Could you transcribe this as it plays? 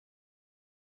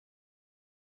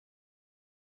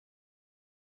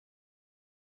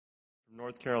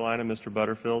North Carolina, Mr.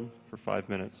 Butterfield, for 5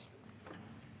 minutes.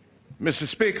 Mr.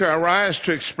 Speaker, I rise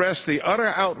to express the utter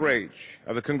outrage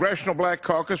of the Congressional Black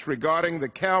Caucus regarding the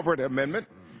Calvert Amendment,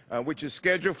 which is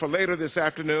scheduled for later this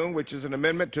afternoon, which is an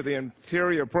amendment to the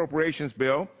Interior Appropriations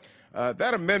Bill.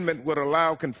 That amendment would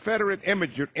allow Confederate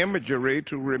imagery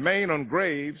to remain on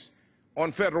graves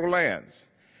on federal lands.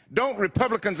 Don't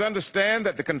Republicans understand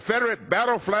that the Confederate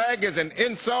battle flag is an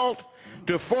insult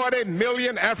to 40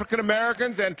 million African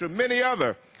Americans and to many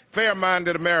other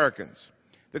fair-minded Americans?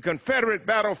 The Confederate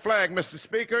battle flag, Mr.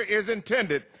 Speaker, is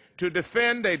intended to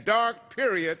defend a dark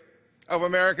period of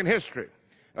American history,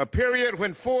 a period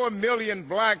when 4 million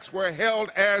blacks were held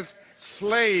as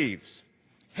slaves,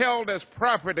 held as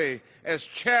property, as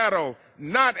chattel,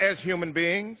 not as human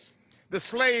beings. The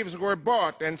slaves were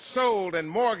bought and sold and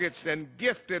mortgaged and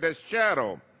gifted as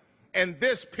chattel. And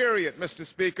this period, Mr.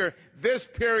 Speaker, this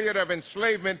period of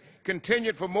enslavement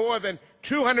continued for more than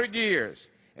 200 years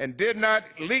and did not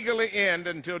legally end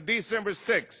until December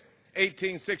 6,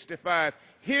 1865.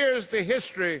 Here's the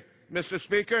history, Mr.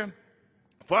 Speaker.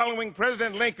 Following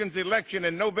President Lincoln's election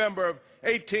in November of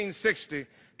 1860,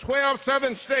 12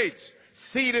 Southern states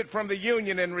seceded from the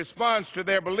Union in response to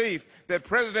their belief that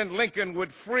President Lincoln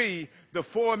would free the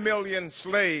 4 million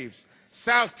slaves.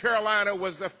 South Carolina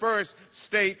was the first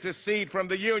state to secede from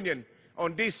the Union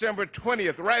on December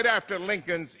 20th, right after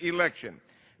Lincoln's election.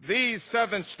 These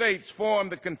southern states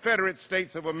formed the Confederate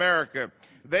States of America.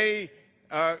 They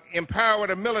empowered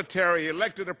a military,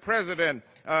 elected a president,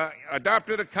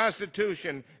 adopted a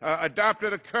constitution,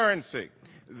 adopted a currency.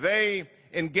 They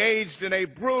engaged in a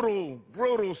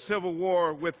brutal civil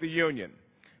war with the Union.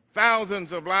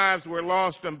 Thousands of lives were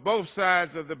lost on both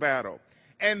sides of the battle.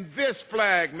 And this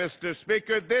flag, Mr.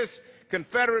 Speaker, this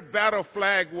Confederate battle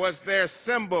flag was their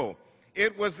symbol.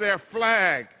 It was their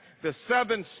flag. The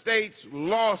southern states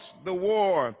lost the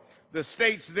war. The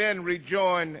states then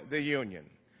rejoined the Union.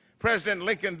 President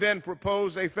Lincoln then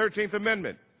proposed a 13th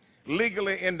Amendment,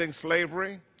 legally ending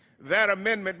slavery. That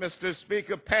amendment, Mr.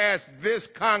 Speaker, passed this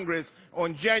Congress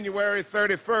on January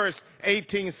 31st,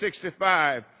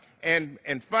 1865. And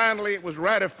finally, it was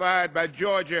ratified by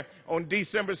Georgia on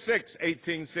December 6,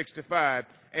 1865.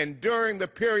 And during the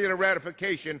period of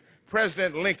ratification,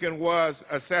 President Lincoln was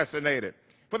assassinated.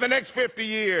 For the next 50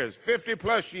 years,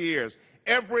 50-plus years,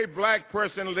 every black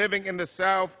person living in the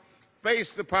South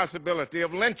faced the possibility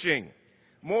of lynching.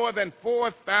 More than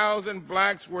 4,000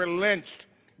 blacks were lynched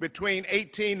between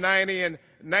 1890 and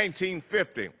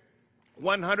 1950.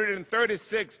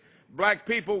 136 black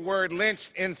people were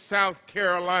lynched in South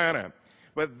Carolina.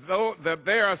 But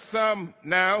there are some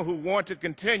now who want to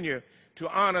continue to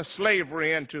honor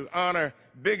slavery and to honor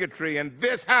bigotry. And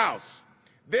this House,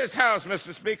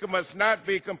 Mr. Speaker, must not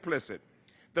be complicit.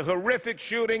 The horrific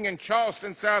shooting in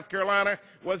Charleston, South Carolina,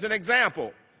 was an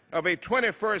example of a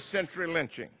 21st century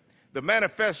lynching. The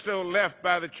manifesto left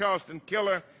by the Charleston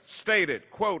killer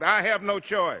stated, quote, "I have no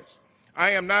choice.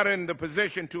 I am not in the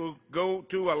position to go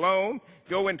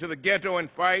into the ghetto and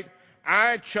fight.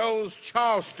 I chose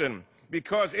Charleston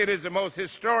because it is the most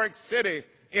historic city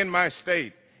in my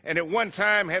state, and at one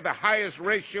time had the highest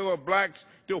ratio of blacks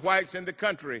to whites in the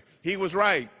country." He was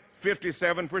right,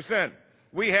 57%.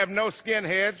 We have no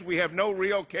skinheads. We have no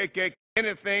real KKK,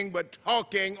 anything but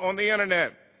talking on the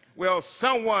internet. Well,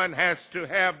 someone has to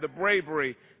have the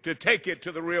bravery to take it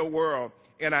to the real world,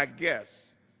 and I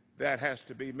guess that has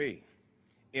to be me.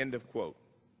 End of quote.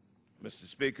 Mr.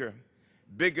 Speaker,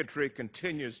 bigotry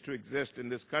continues to exist in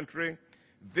this country.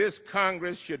 This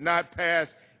Congress should not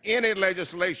pass any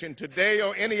legislation today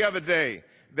or any other day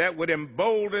that would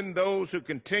embolden those who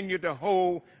continue to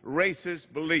hold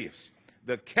racist beliefs.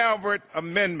 The Calvert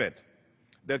Amendment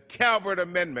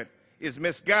is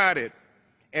misguided,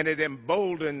 and it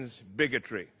emboldens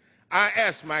bigotry. I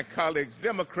ask my colleagues,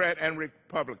 Democrat and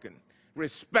Republican,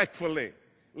 respectfully,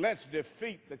 let's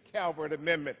defeat the Calvert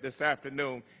Amendment this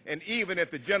afternoon, and even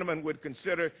if the gentleman would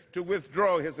consider to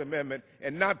withdraw his amendment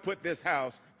and not put this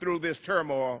House through this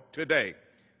turmoil today.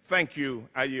 Thank you.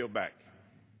 I yield back.